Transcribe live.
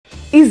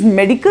Is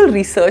medical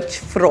research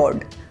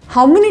fraud?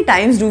 How many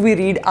times do we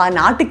read an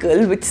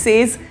article which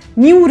says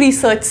new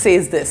research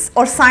says this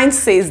or science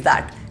says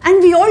that,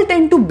 and we all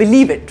tend to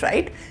believe it,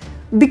 right?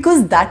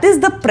 Because that is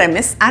the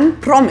premise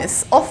and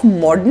promise of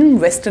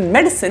modern Western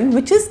medicine,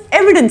 which is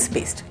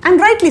evidence-based. And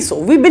rightly so,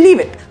 we believe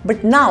it.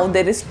 But now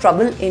there is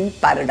trouble in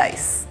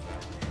paradise.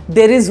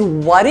 There is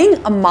worrying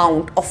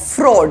amount of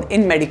fraud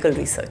in medical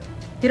research.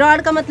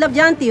 Fraud का मतलब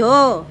जानती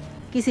हो?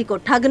 किसी को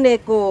ठगने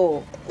को,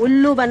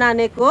 उल्लू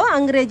बनाने को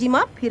अंग्रेजी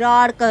में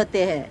फ्रॉड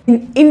कहते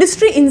हैं.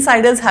 Industry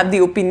insiders have the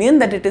opinion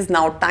that it is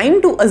now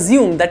time to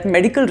assume that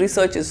medical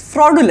research is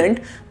fraudulent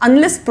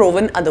unless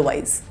proven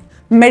otherwise.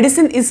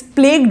 Medicine is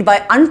plagued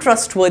by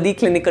untrustworthy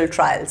clinical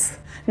trials.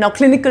 Now,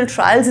 clinical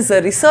trials is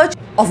a research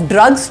of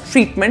drugs,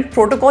 treatment,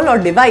 protocol or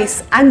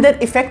device and their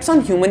effects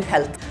on human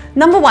health.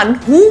 Number one,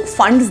 who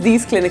funds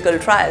these clinical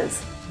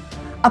trials?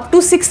 Up to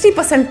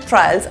 60%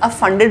 trials are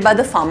funded by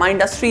the pharma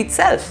industry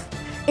itself.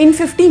 In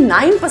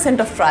 59%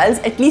 of trials,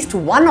 at least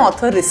one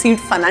author received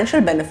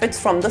financial benefits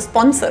from the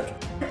sponsor.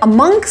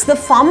 Amongst the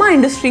pharma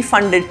industry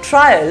funded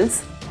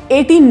trials,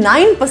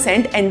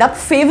 89% end up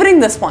favoring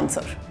the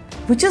sponsor.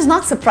 Which is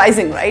not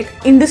surprising, right?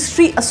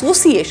 Industry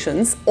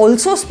associations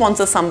also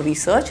sponsor some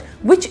research,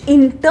 which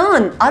in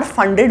turn are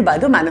funded by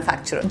the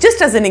manufacturer.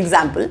 Just as an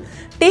example,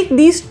 take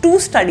these two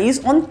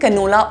studies on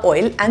canola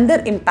oil and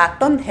their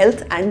impact on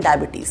health and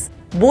diabetes.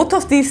 Both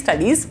of these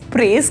studies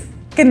praise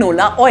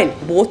canola oil.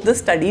 Both the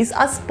studies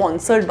are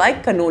sponsored by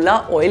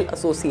canola oil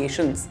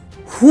associations.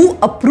 Who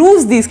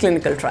approves these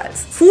clinical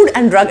trials? Food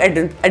and Drug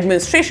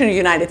Administration,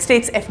 United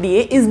States,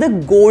 FDA, is the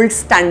gold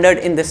standard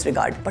in this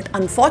regard. But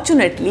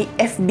unfortunately,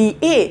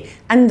 FDA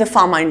and the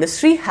pharma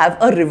industry have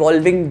a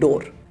revolving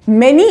door.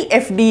 Many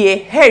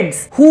FDA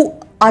heads who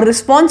are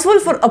responsible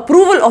for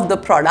approval of the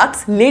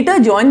products later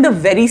join the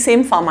very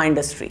same pharma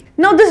industry.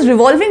 Now, this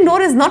revolving door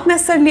is not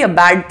necessarily a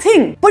bad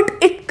thing, but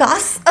it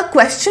casts a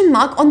question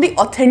mark on the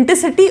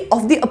authenticity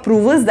of the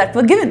approvals that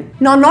were given.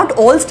 Now, not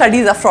all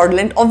studies are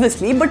fraudulent,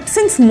 obviously, but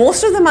since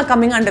most of them are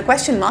coming under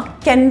question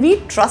mark, can we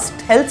trust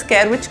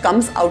healthcare which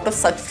comes out of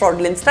such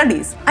fraudulent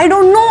studies? I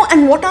don't know.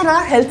 And what are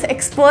our health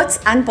experts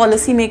and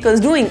policymakers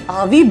doing?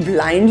 Are we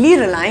blindly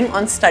relying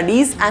on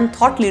studies and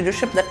thought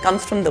leadership that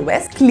comes from the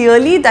West?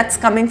 Clearly, that's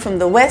coming from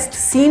the West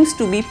seems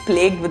to be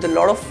plagued with a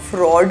lot of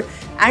fraud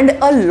and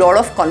a lot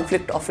of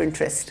conflict of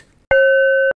interest.